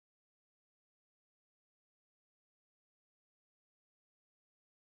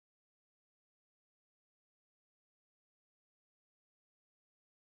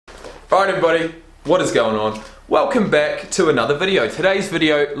Alright everybody, what is going on? Welcome back to another video. Today's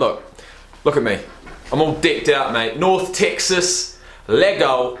video, look at me. I'm all decked out, mate. North Texas,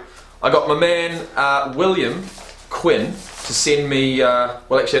 Lego. I got my man William Quinn to send me,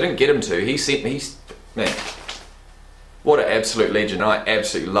 well actually I didn't get him to, he sent me, man, what an absolute legend. I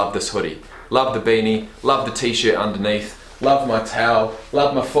absolutely love this hoodie. Love the beanie, love the t-shirt underneath, love my towel,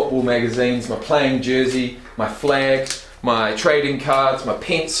 love my football magazines, my playing jersey, my flag, my trading cards, my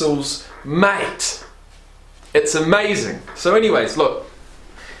pencils, mate, it's amazing. So anyways, look,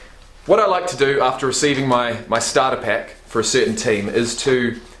 what I like to do after receiving my starter pack for a certain team is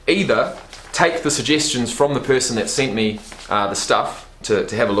to either take the suggestions from the person that sent me the stuff to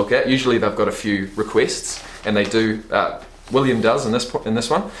have a look at. Usually they've got a few requests, and they do, William does in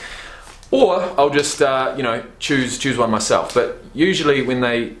this one, or I'll just you know, choose one myself. But usually when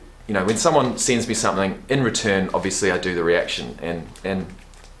they, you know, when someone sends me something, in return, obviously I do the reaction, and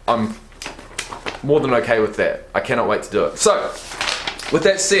I'm more than okay with that. I cannot wait to do it. So, with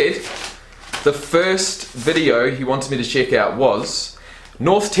that said, the first video he wanted me to check out was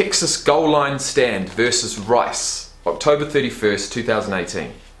North Texas goal line stand versus Rice, October 31st,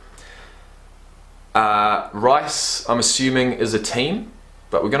 2018. Rice, I'm assuming, is a team,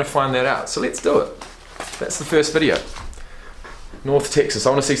 but we're going to find that out. So let's do it. That's the first video. North Texas.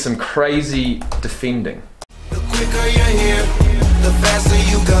 I want to see some crazy defending. The quicker you're here, the faster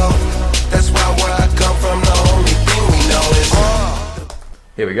you go. That's why where I come from, the only thing we know is hard.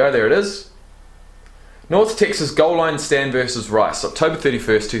 Here we go, there it is. North Texas goal line stand versus Rice, October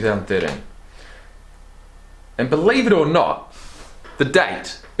 31st, 2013. And believe it or not, the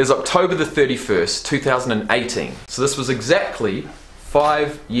date is October the 31st, 2018. So this was exactly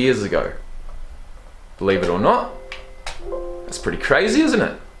 5 years ago. Believe it or not. That's pretty crazy, isn't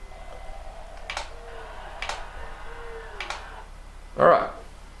it? Alright.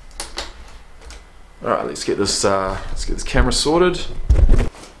 Alright, let's get this camera sorted.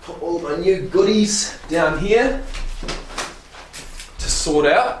 Put all my new goodies down here to sort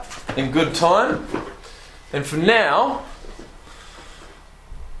out in good time. And for now,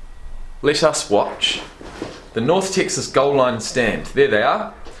 let us watch the North Texas goal line stand. There they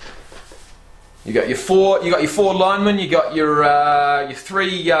are. You got your four linemen, you got your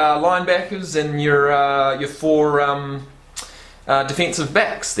three linebackers, and your four defensive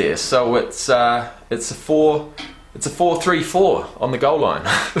backs there. So it's a 4-3-4 on the goal line.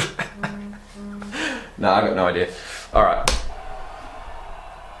 No, I got no idea. All right.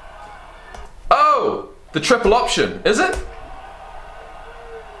 Oh, the triple option, is it?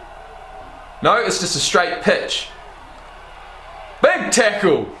 No, it's just a straight pitch. Big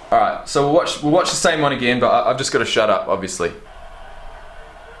tackle! Alright, so we'll watch the same one again, but I've just got to shut up, obviously.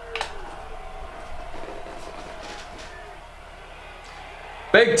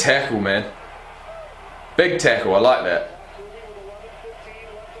 Big tackle, man. Big tackle, I like that.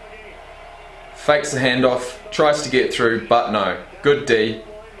 Fakes the handoff, tries to get through, but no. Good D.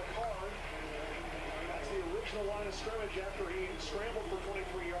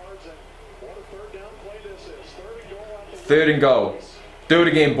 Third and goal. Do it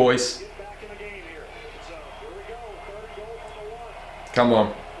again, boys. Come on.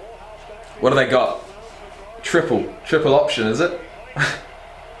 What do they got? Triple option, is it?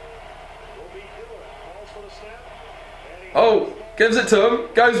 Oh, gives it to him.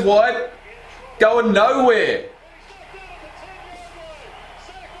 Goes wide. Going nowhere.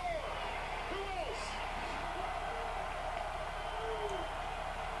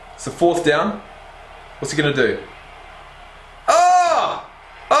 It's the fourth down. What's he gonna do? Oh!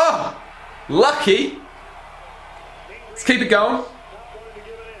 Lucky! Let's keep it going.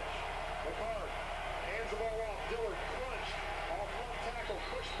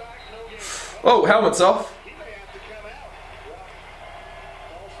 Oh, helmet's off.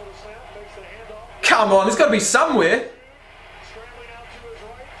 Come on, there's got to be somewhere.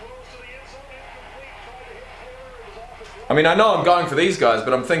 I mean, I know I'm going for these guys,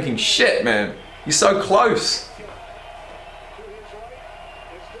 but I'm thinking, shit, man, you're so close.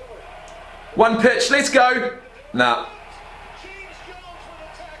 One pitch, let's go. Nah.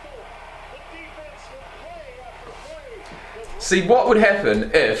 See, what would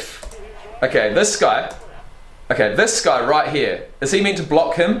happen if, okay, this guy right here, is he meant to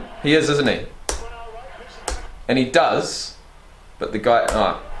block him? He is, isn't he? And he does, but the guy,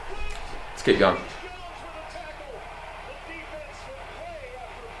 let's keep going.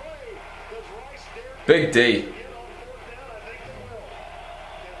 Big D.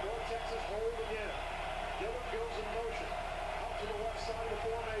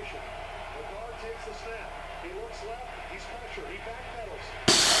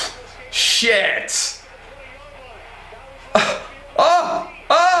 Shit! Oh,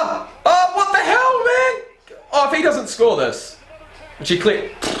 what the hell, man? Oh, if he doesn't score this, which he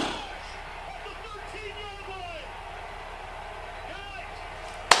clicked.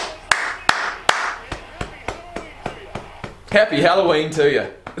 Happy Halloween to you.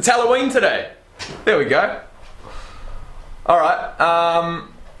 It's Halloween today. There we go. Alright,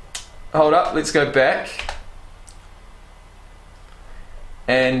 hold up, let's go back.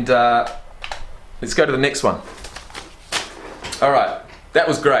 And let's go to the next one. Alright, that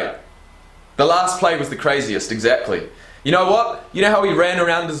was great. The last play was the craziest, exactly. You know what? You know how he ran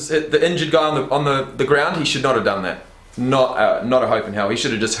around the injured guy on the ground? He should not have done that. Not a hope in hell. He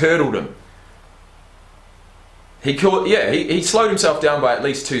should have just hurdled him. He slowed himself down by at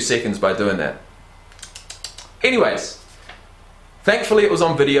least 2 seconds by doing that. Anyways, thankfully it was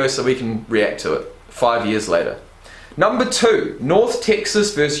on video so we can react to it 5 years later. Number 2, North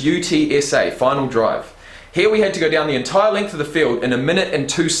Texas versus UTSA, final drive. Here we had to go down the entire length of the field in 1 minute and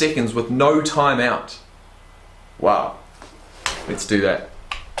 2 seconds with no timeout. Wow. Let's do that.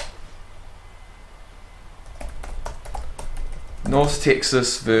 North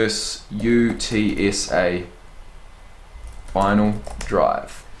Texas versus UTSA, final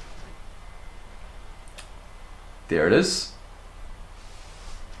drive. There it is.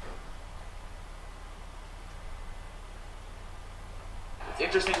 It's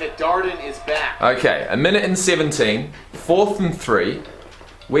interesting that Darden is back. Okay, 1 minute and 17, 4th and 3.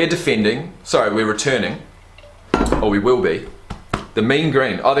 We're defending. Sorry, we're returning. Or we will be. The mean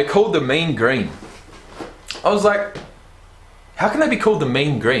green. Oh, they're called the mean green. I was like, how can they be called the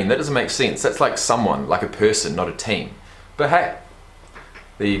mean green? That doesn't make sense. That's like someone, like a person, not a team. But hey,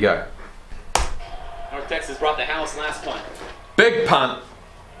 there you go. North Texas brought the house last punt. Big punt.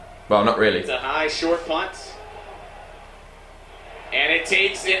 Well, not really. It's a high, short punt. And it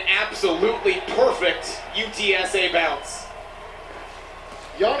takes an absolutely perfect UTSA bounce.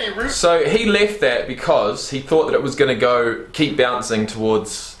 So he left that because he thought that it was going to go, keep bouncing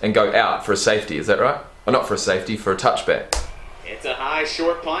towards and go out for a safety. Is that right? Or not for a safety, for a touchback. It's a high,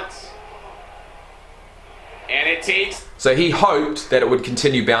 short punt. And it takes... So he hoped that it would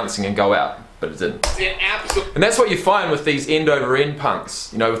continue bouncing and go out, but it didn't. And that's what you find with these end-over-end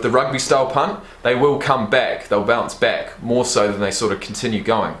punts. You know, with the rugby style punt, they will come back, they'll bounce back, more so than they sort of continue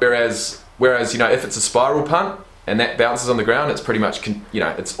going. Whereas you know, if it's a spiral punt, and that bounces on the ground, it's pretty much, you know,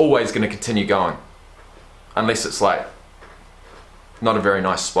 it's always going to continue going. Unless it's like, not a very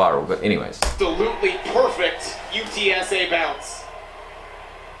nice spiral, but anyways. Absolutely perfect UTSA bounce.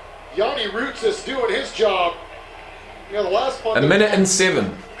 Yanni Roots is doing his job. You know, the last punt, 1 minute and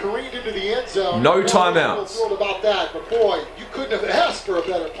 7. careened into the end zone. No timeouts. Thrilled about that, but boy, you couldn't have asked for a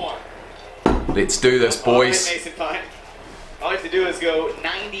better punt. Let's do this, boys. Mason Fine. All you have to do is go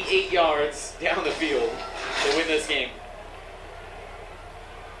 98 yards down the field to win this game.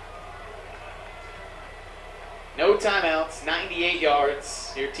 No timeouts, 98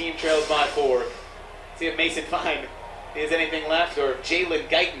 yards. Your team trails by 4. See if Mason Fine has anything left, or if Jalen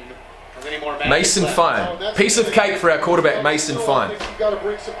Guyton has any more. Mason Fine. Piece of cake for our quarterback, Mason Fine. You've got to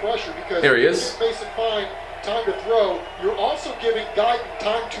bring some pressure because there he is. Mason Fine time to throw. You're also giving Guyton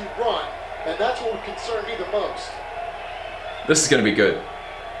time to run, and that's what would concern me the most. This is going to be good.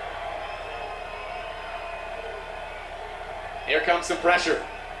 Here comes some pressure.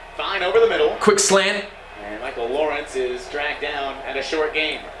 Fine over the middle. Quick slant. And Michael Lawrence is dragged down at a short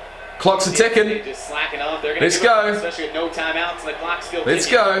game. Clock's a ticking. They just slacking up. They're going Let's to go. Up, especially with no timeouts and the clock still ticking. Let's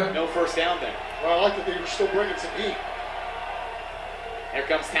go. No first down there. Well, I like that they were still bringing some heat. Here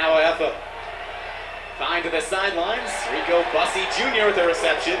comes Tawaefa. Fine to the sidelines. Rico Bussey Jr. with the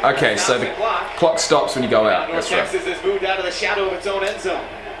reception. Okay, so the clock stops when you go out. North That's Texas right. has moved out of the shadow of its own end zone.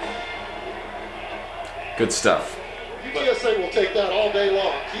 Good stuff. UTSA will take that all day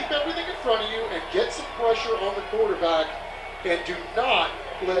long. Keep everything in front of you and get some pressure on the quarterback, and do not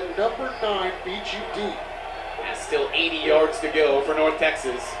let number 9 beat you deep. That's still 80 yards to go for North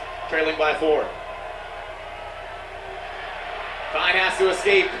Texas, trailing by 4. Fine has to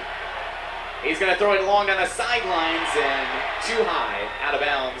escape. He's going to throw it long down the sidelines and too high, out of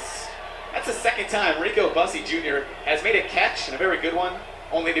bounds. That's the second time Rico Bussey Jr. has made a catch, and a very good one,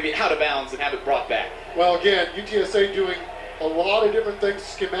 only to be out of bounds and have it brought back. Well, again, UTSA doing a lot of different things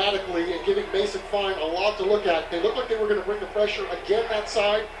schematically and giving Mason Fine a lot to look at. They looked like they were going to bring the pressure again that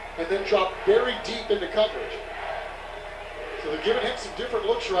side and then drop very deep into coverage. So they're giving him some different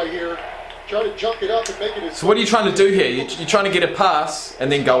looks right here. Try to jump it up and make it as... So what are you trying to do here? You're trying to get a pass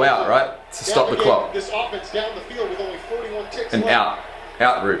and then go out, right? To stop the clock. This offense down the field with only 41 ticks and left.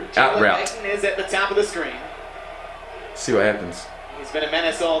 Out route. Jalen Guyton is at the top of the screen. See what happens. He's been a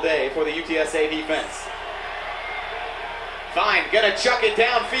menace all day for the UTSA defense. Fine, gonna chuck it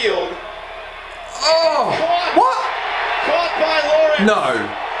downfield. Oh! Caught. What? Caught by Lawrence.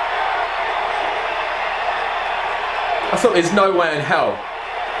 No. I thought there's no way in hell.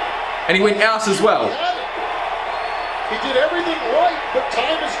 And he went out as well. He did everything right, but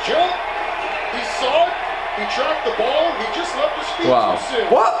time has jumped. He saw it, he tracked the ball, he just left his feet Wow. too soon.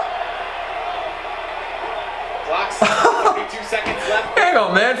 What? Clock's 32 seconds left. Hang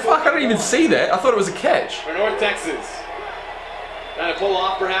on, man. Fuck, I didn't even see that. I thought it was a catch. For North Texas. Trying to pull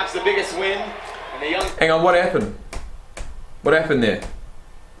off perhaps the biggest win. And the young... Hang on, what happened? What happened there?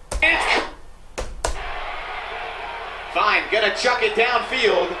 Fine, gonna chuck it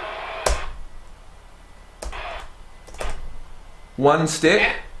downfield. One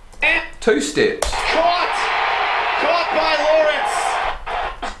step, two steps. Caught by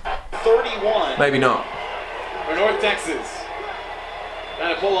Lawrence. 31. Maybe not. For North Texas.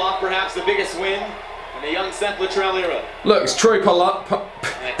 Trying to pull off perhaps the biggest win in the young Seth Luttrell era. Look, it's Troy And a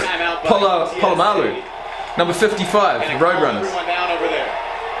timeout by UTSA. Polamalu, number 55, And the a call Roadrunners. everyone down over there.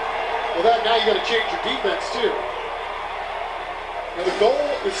 Well, now you got to change your defense too. Now the goal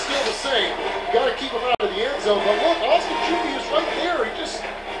is still the same. You got to keep him out of the end zone. But look, Austin Jr. is right there. He just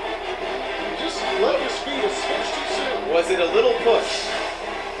let his feet a switch too soon. Was it a little push?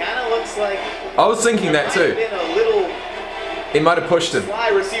 Kind of looks like. I was thinking that too. Been a little He might have pushed him. fly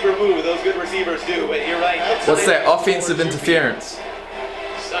receiver move. Those good receivers do. But you're right. What's that? Offensive interference.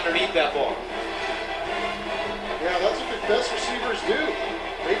 Just underneath that ball. Yeah, that's what the best receivers do.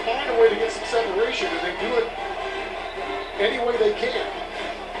 They find a way to get some separation, and they do it any way they can.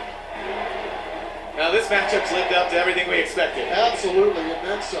 Now this matchup's lived up to everything we expected. Absolutely, and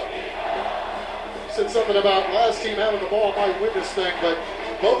then some. You said something about last team having the ball might win this thing, but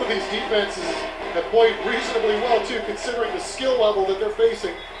both of these defenses have played reasonably well too, considering the skill level that they're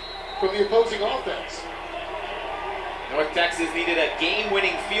facing from the opposing offense. North Texas needed a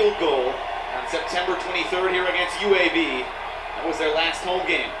game-winning field goal on September 23rd here against UAB. That was their last home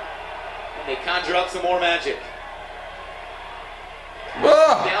game. And they conjure up some more magic.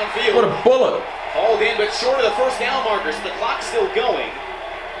 Oh, Downfield. what a bullet. Hauled in, but short of the first down marker, so the clock's still going.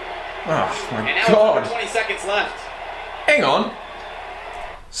 Oh And my now it's under God. 20 seconds left. Hang on.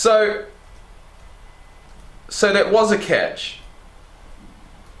 So that was a catch.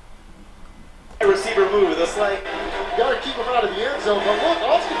 Receiver move, the slide. You got to keep him out of the end zone, but look,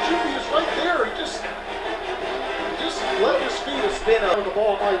 Austin Jr. is right there. He just let his feet a spin out of the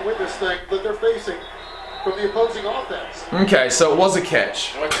ball might win this thing that they're facing from the opposing offense. Okay, so it was a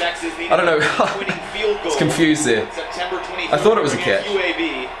catch. North Texas needed I don't know. a winning field goal. It's confused there. September 23rd I thought it was a against catch.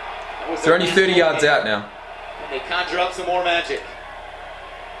 UAB. They're only 30 yards out now. And they conjure up some more magic.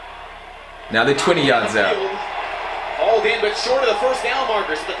 Now they're 20 yards out. Hauled in, but short of the first down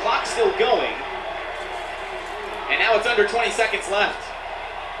marker, so the clock's still going. And now it's under 20 seconds left.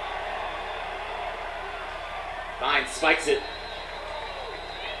 Fine, spikes it.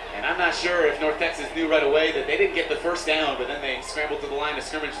 And I'm not sure if North Texas knew right away that they didn't get the first down, but then they scrambled to the line of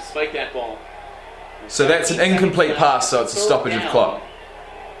scrimmage to spike that ball. So that's an incomplete pass, so it's a stoppage of clock.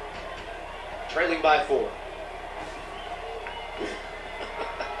 Trailing by 4.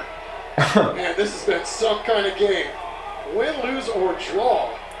 Man, this has been some kind of game. Win, lose, or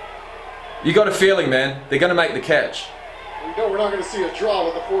draw. You got a feeling, man. They're going to make the catch. We know we're not going to see a draw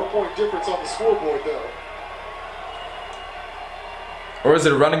with a 4-point difference on the scoreboard, though. Or is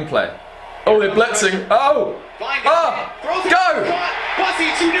it a running play? Oh, they're blitzing. Oh! Find it. Oh! Throws it. Go! Caught. Bussy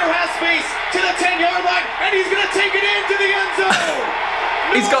Jr. has space to the 10-yard line, and he's going to take it into the end zone.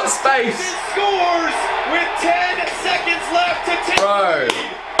 He's got space. Scores with 10 seconds left to take Bro. the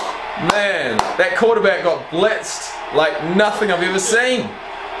lead. Man, that quarterback got blitzed like nothing I've ever seen.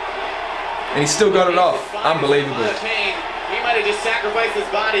 And he still got it off. Unbelievable. A lot of pain. He might have just sacrificed his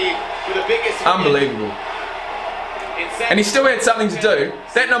body for the biggest win. Unbelievable. And he still had something to do.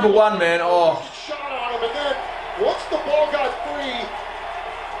 That number 1, man, oh. Shot on him, and then once the ball got free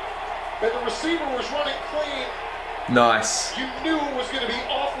and the receiver was running clean, Nice. you knew it was going to be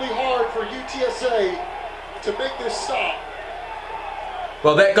awfully hard for UTSA to make this stop.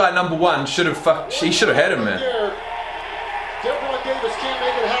 Well, that guy number 1 should have he should have had him, man. Devron Davis can't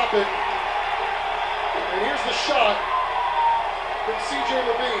make it happen. And here's the shot from CJ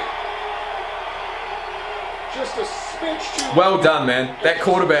Levine. Just a smidge too. Well done, man. That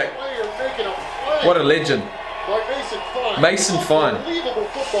quarterback, what a legend. Like Mason Fine. Mason Fine. Unbelievable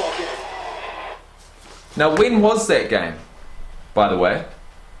football game. Now, when was that game, by the way?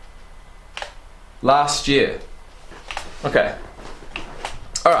 Last year. Okay.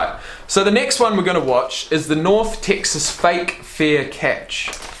 Alright, so the next one we're going to watch is the North Texas fake fair catch.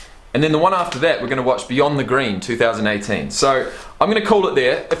 And then the one after that we're going to watch Beyond the Green 2018. So I'm going to call it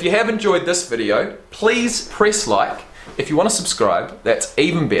there. If you have enjoyed this video, please press like. If you want to subscribe, that's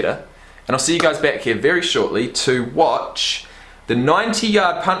even better. And I'll see you guys back here very shortly to watch the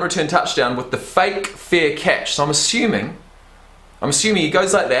 90-yard punt return touchdown with the fake fair catch. So I'm assuming he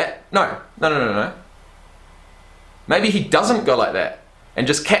goes like that. No. Maybe he doesn't go like that and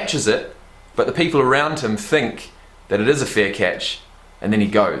just catches it, but the people around him think that it is a fair catch, and then he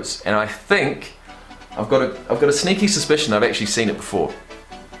goes. And I think I've got a sneaky suspicion I've actually seen it before,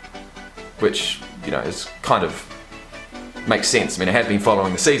 which, you know, is kind of makes sense. I mean, I have been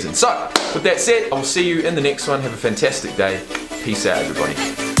following the season. So, with that said, I will see you in the next one. Have a fantastic day. Peace out, everybody.